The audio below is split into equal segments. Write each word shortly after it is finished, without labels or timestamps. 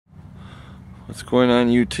What's going on,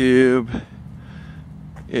 YouTube?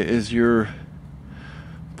 It is your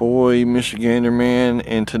boy Michigander Man,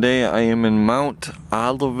 and today I am in Mount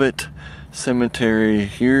Olivet Cemetery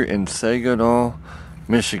here in Saginaw,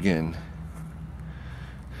 Michigan.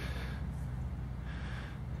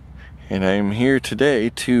 And I am here today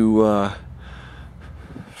to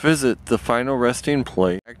visit the final resting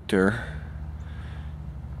place of actor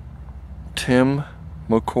Tim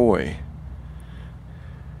McCoy.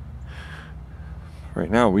 Right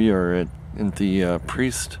now we are in the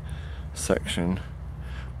priest section,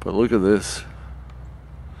 but look at this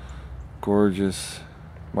gorgeous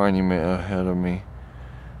monument ahead of me.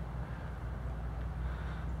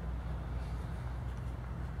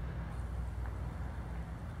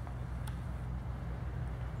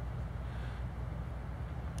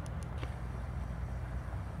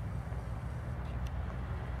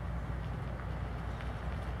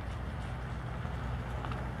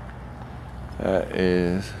 That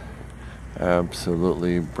is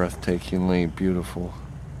absolutely breathtakingly beautiful.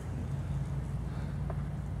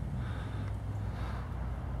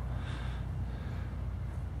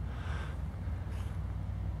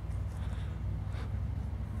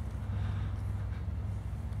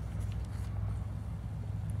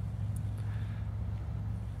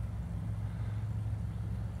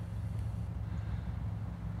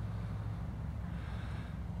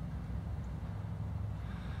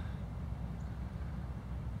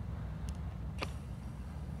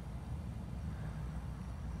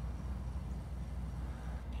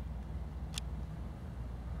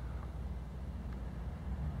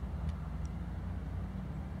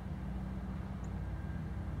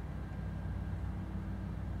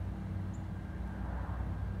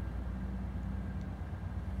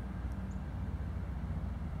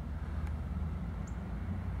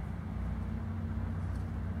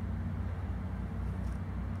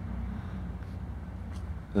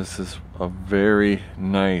 This is a very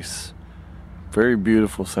nice, very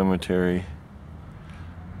beautiful cemetery.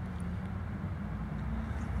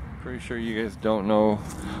 Pretty sure you guys don't know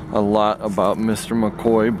a lot about Mr.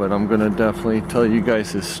 McCoy, but I'm gonna definitely tell you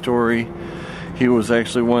guys his story. He was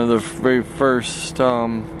actually one of the very first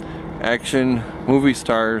action movie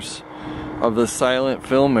stars of the silent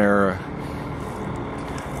film era.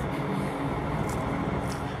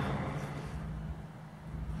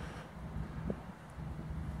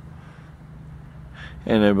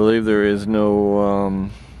 And I believe there is no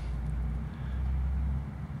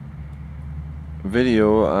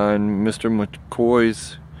video on Mr.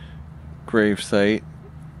 McCoy's gravesite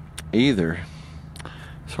either.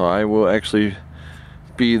 So I will actually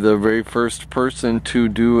be the very first person to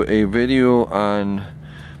do a video on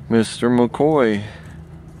Mr. McCoy.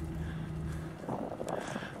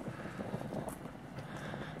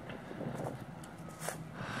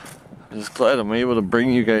 I'm just glad I'm able to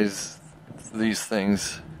bring you guys these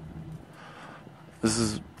things. This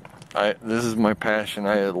is my passion.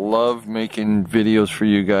 I love making videos for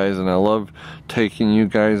you guys, and I love taking you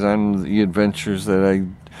guys on the adventures that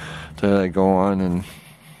I go on. And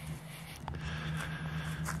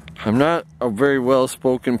I'm not a very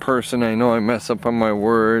well-spoken person. I know I mess up on my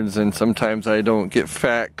words, and sometimes I don't get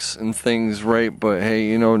facts and things right, but hey,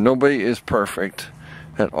 you know, nobody is perfect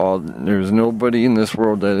at all. There's nobody in this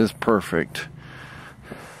world that is perfect.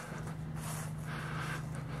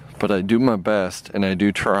 But I do my best, and I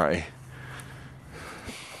do try.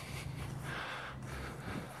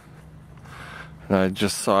 And I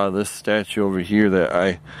just saw this statue over here that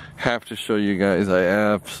I have to show you guys. I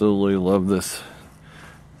absolutely love this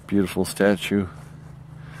beautiful statue.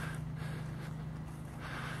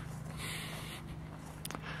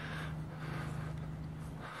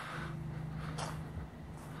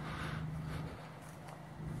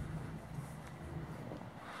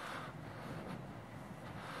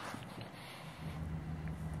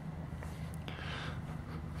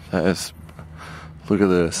 That is, look at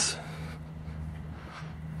this.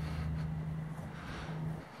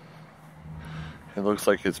 It looks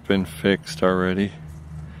like it's been fixed already.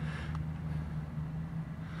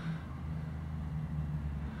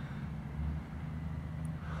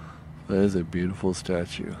 That is a beautiful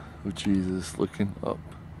statue of Jesus looking up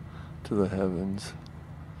to the heavens.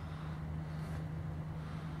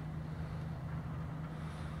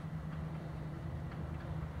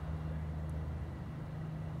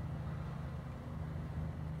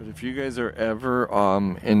 But if you guys are ever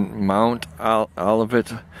in Mount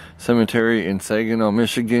Olivet Cemetery in Saginaw,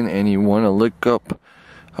 Michigan, and you want to look up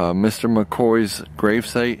Mr. McCoy's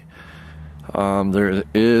gravesite, there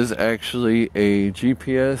is actually a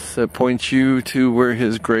GPS that points you to where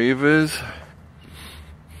his grave is.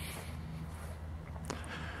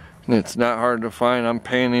 And it's not hard to find. I'm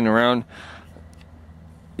panning around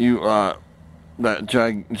that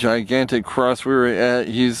gigantic cross we were at.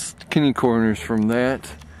 He's kitty corners from that,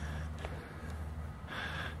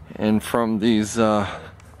 and from these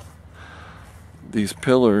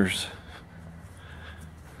pillars.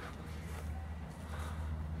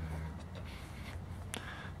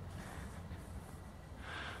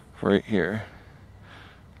 Right here.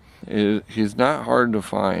 He's not hard to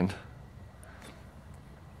find.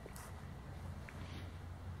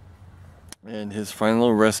 And his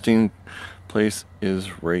final resting place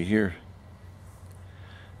is right here.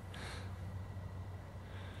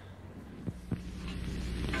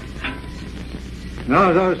 Now,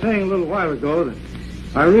 as I was saying a little while ago, that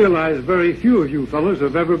I realize very few of you fellows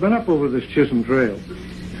have ever been up over this Chisholm Trail.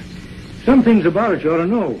 Some things about it you ought to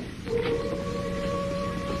know.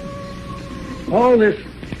 All this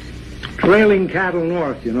trailing cattle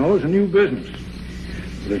north, you know, is a new business.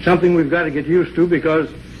 But it's something we've got to get used to because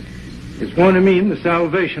it's going to mean the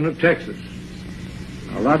salvation of Texas.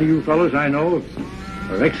 A lot of you fellows I know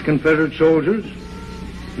are ex-Confederate soldiers.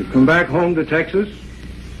 You've come back home to Texas.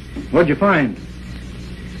 What'd you find?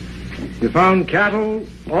 You found cattle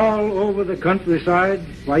all over the countryside.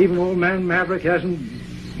 Why, even old man Maverick hasn't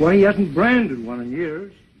branded one in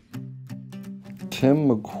years. Tim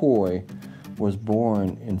McCoy was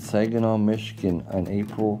born in Saginaw, Michigan on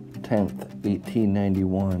April 10th,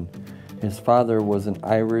 1891. His father was an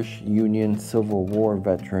Irish Union Civil War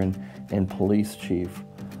veteran and police chief.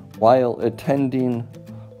 While attending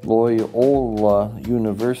Loyola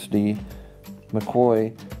University,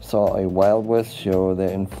 McCoy saw a Wild West show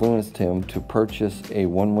that influenced him to purchase a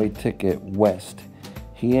one-way ticket west.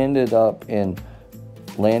 He ended up in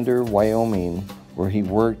Lander, Wyoming, where he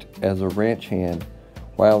worked as a ranch hand.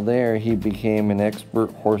 While there, he became an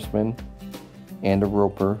expert horseman and a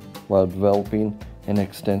roper while developing an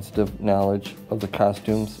extensive knowledge of the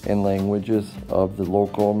costumes and languages of the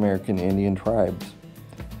local American Indian tribes.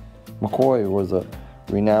 McCoy was a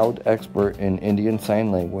renowned expert in Indian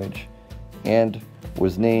Sign Language and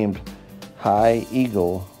was named High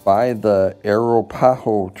Eagle by the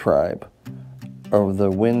Arapaho tribe of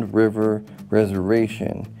the Wind River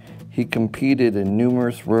Reservation. He competed in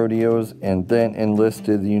numerous rodeos and then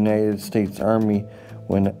enlisted the United States Army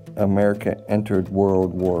when America entered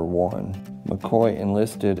World War I. McCoy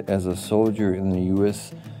enlisted as a soldier in the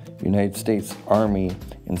United States Army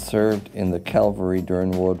and served in the cavalry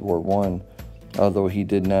during World War I. Although he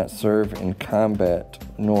did not serve in combat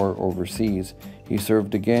nor overseas, he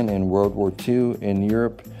served again in World War II in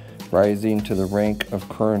Europe, rising to the rank of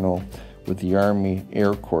colonel with the Army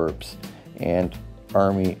Air Corps and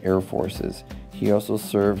Army Air Forces. He also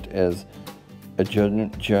served as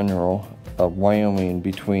Adjutant General of Wyoming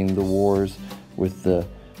between the wars with the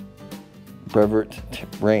brevet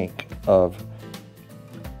rank of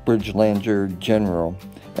Brigadier General.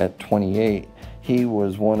 At 28, he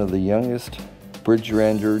was one of the youngest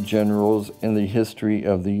Brigadier Generals in the history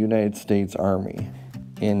of the United States Army.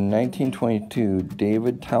 In 1922,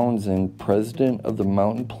 David Townsend, president of the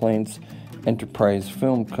Mountain Plains Enterprise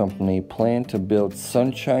Film Company, planned to build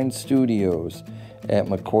Sunshine Studios at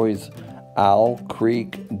McCoy's Owl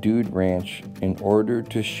Creek Dude Ranch in order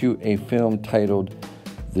to shoot a film titled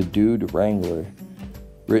The Dude Wrangler,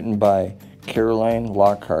 written by Caroline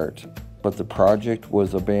Lockhart, but the project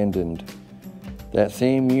was abandoned. That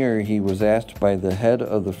same year, he was asked by the head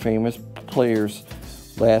of the famous Players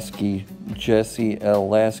Lasky, Jesse L.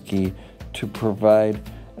 Lasky, to provide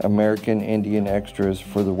American Indian extras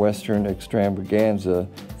for the Western extravaganza,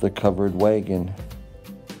 The Covered Wagon.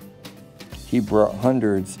 He brought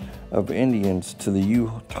hundreds of Indians to the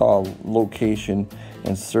Utah location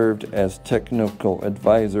and served as technical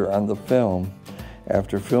advisor on the film.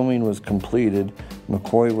 After filming was completed,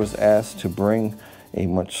 McCoy was asked to bring a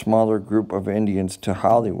much smaller group of Indians to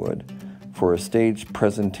Hollywood for a stage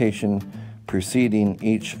presentation preceding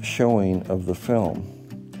each showing of the film.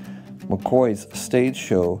 McCoy's stage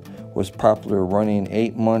show was popular, running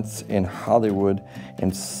 8 months in Hollywood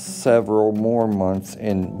and several more months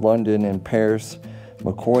in London and Paris.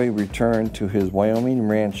 McCoy returned to his Wyoming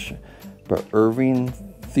ranch, but Irving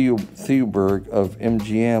Theuberg of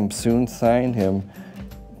MGM soon signed him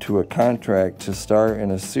to a contract to star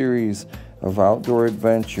in a series of outdoor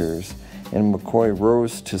adventures, and McCoy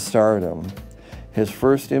rose to stardom. His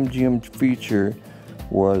first MGM feature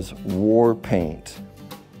was War Paint,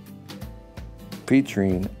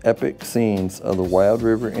 featuring epic scenes of the Wild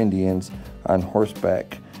River Indians on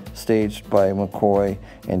horseback, staged by McCoy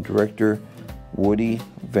and director Woody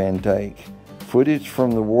Van Dyke. Footage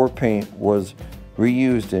from the War Paint was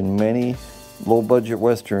reused in many low-budget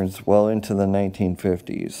westerns well into the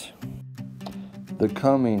 1950s. The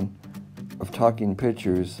coming of talking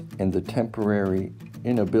pictures and the temporary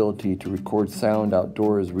inability to record sound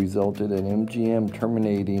outdoors resulted in MGM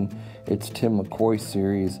terminating its Tim McCoy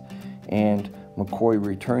series and McCoy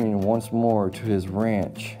returning once more to his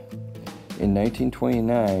ranch. In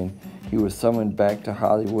 1929, he was summoned back to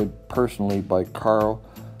Hollywood personally by Carl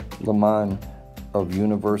Lemon of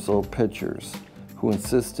Universal Pictures, who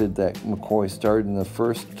insisted that McCoy starred in the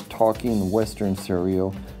first talking Western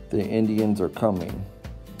serial, The Indians Are Coming.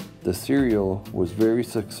 The serial was very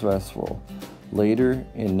successful. Later,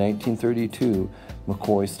 in 1932,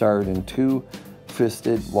 McCoy starred in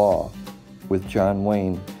Two-Fisted Law with John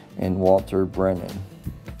Wayne and Walter Brennan.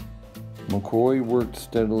 McCoy worked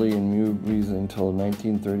steadily in movies until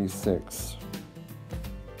 1936.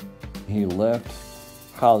 He left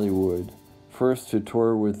Hollywood, first to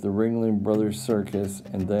tour with the Ringling Brothers Circus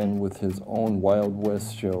and then with his own Wild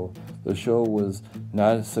West show. The show was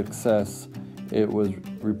not a success. It was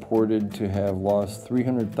reported to have lost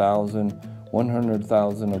 $300,000,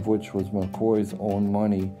 $100,000 of which was McCoy's own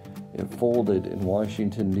money. It folded in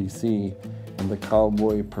Washington, D.C., and the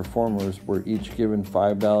cowboy performers were each given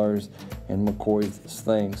 $5, and McCoy's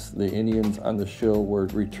thanks. The Indians on the show were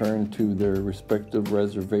returned to their respective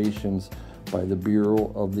reservations by the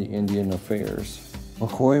Bureau of the Indian Affairs.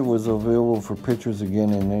 McCoy was available for pictures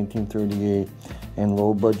again in 1938, and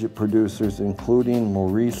low-budget producers including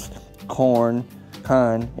Maurice Kahn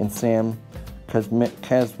and Sam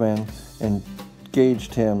Kasman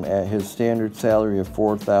engaged him at his standard salary of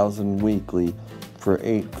 $4,000 weekly for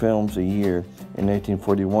 8 films a year. In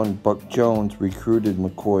 1941, Buck Jones recruited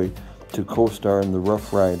McCoy to co-star in the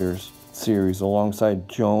Rough Riders series alongside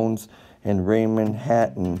Jones and Raymond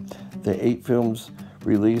Hatton. The 8 films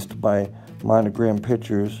released by Monogram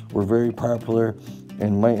Pictures were very popular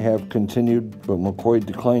and might have continued, but McCoy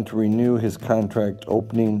declined to renew his contract,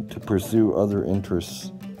 opening to pursue other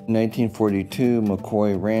interests. In 1942,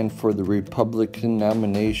 McCoy ran for the Republican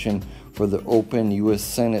nomination for the open U.S.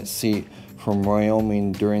 Senate seat from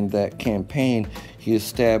Wyoming. During that campaign, he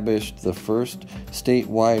established the first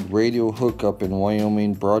statewide radio hookup in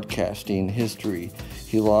Wyoming broadcasting history.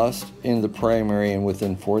 He lost in the primary and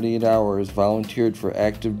within 48 hours volunteered for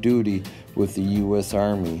active duty with the U.S.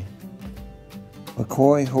 Army.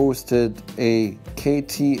 McCoy hosted a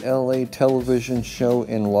KTLA television show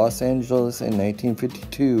in Los Angeles in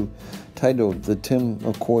 1952 titled The Tim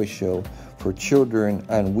McCoy Show for children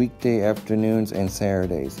on weekday afternoons and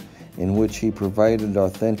Saturdays, in which he provided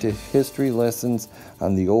authentic history lessons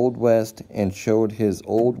on the Old West and showed his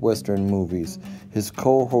old Western movies. His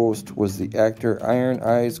co-host was the actor Iron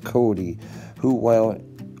Eyes Cody, who, while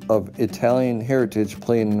of Italian heritage,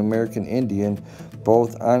 played an American Indian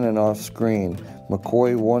both on and off screen.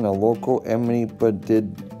 McCoy won a local Emmy but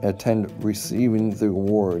did attend receiving the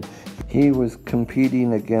award. He was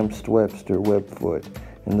competing against Webster Webfoot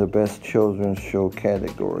in the Best Children's Show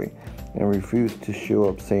category and refused to show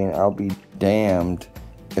up, saying, "I'll be damned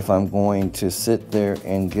if I'm going to sit there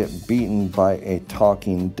and get beaten by a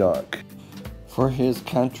talking duck." For his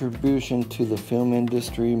contribution to the film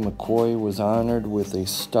industry, McCoy was honored with a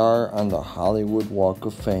star on the Hollywood Walk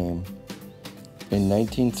of Fame. In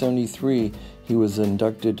 1973, he was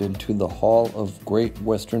inducted into the Hall of Great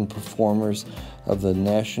Western Performers of the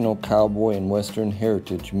National Cowboy and Western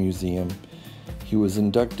Heritage Museum. He was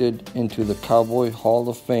inducted into the Cowboy Hall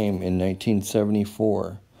of Fame in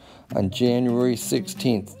 1974. On January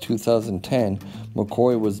 16, 2010,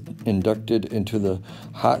 McCoy was inducted into the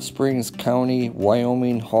Hot Springs County,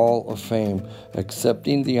 Wyoming Hall of Fame.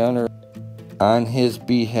 Accepting the honor on his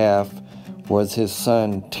behalf was his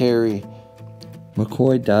son, Terry.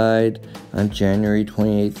 McCoy died on January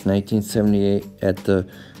 28, 1978 at the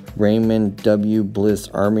Raymond W. Bliss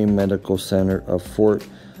Army Medical Center of Fort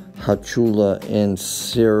Hachula in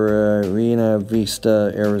Sierra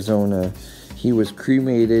Vista, Arizona. He was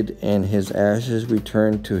cremated and his ashes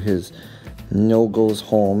returned to his Nogales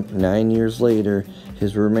home. 9 years later,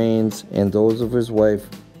 his remains and those of his wife,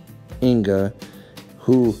 Inga,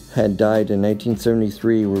 who had died in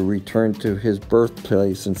 1973, were returned to his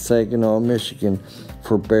birthplace in Saginaw, Michigan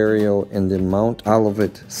for burial in the Mount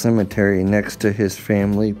Olivet Cemetery next to his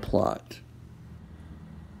family plot.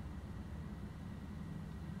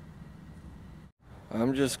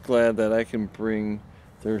 I'm just glad that I can bring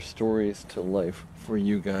their stories to life for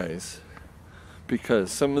you guys, because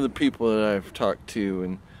some of the people that I've talked to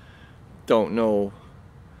and don't know,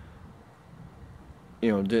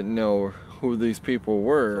 didn't know who these people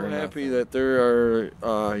were. I'm happy that there are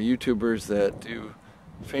YouTubers that do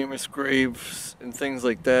famous graves and things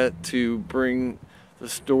like that to bring the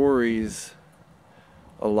stories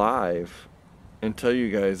alive and tell you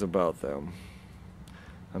guys about them.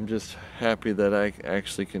 I'm just happy that I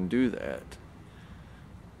actually can do that.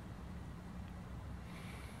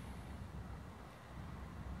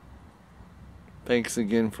 Thanks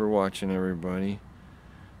again for watching, everybody.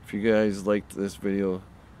 If you guys liked this video,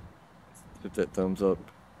 hit that thumbs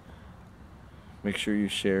up. Make sure you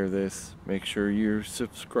share this. Make sure you're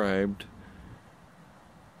subscribed.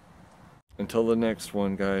 Until the next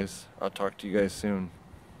one, guys, I'll talk to you guys soon.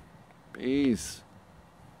 Peace.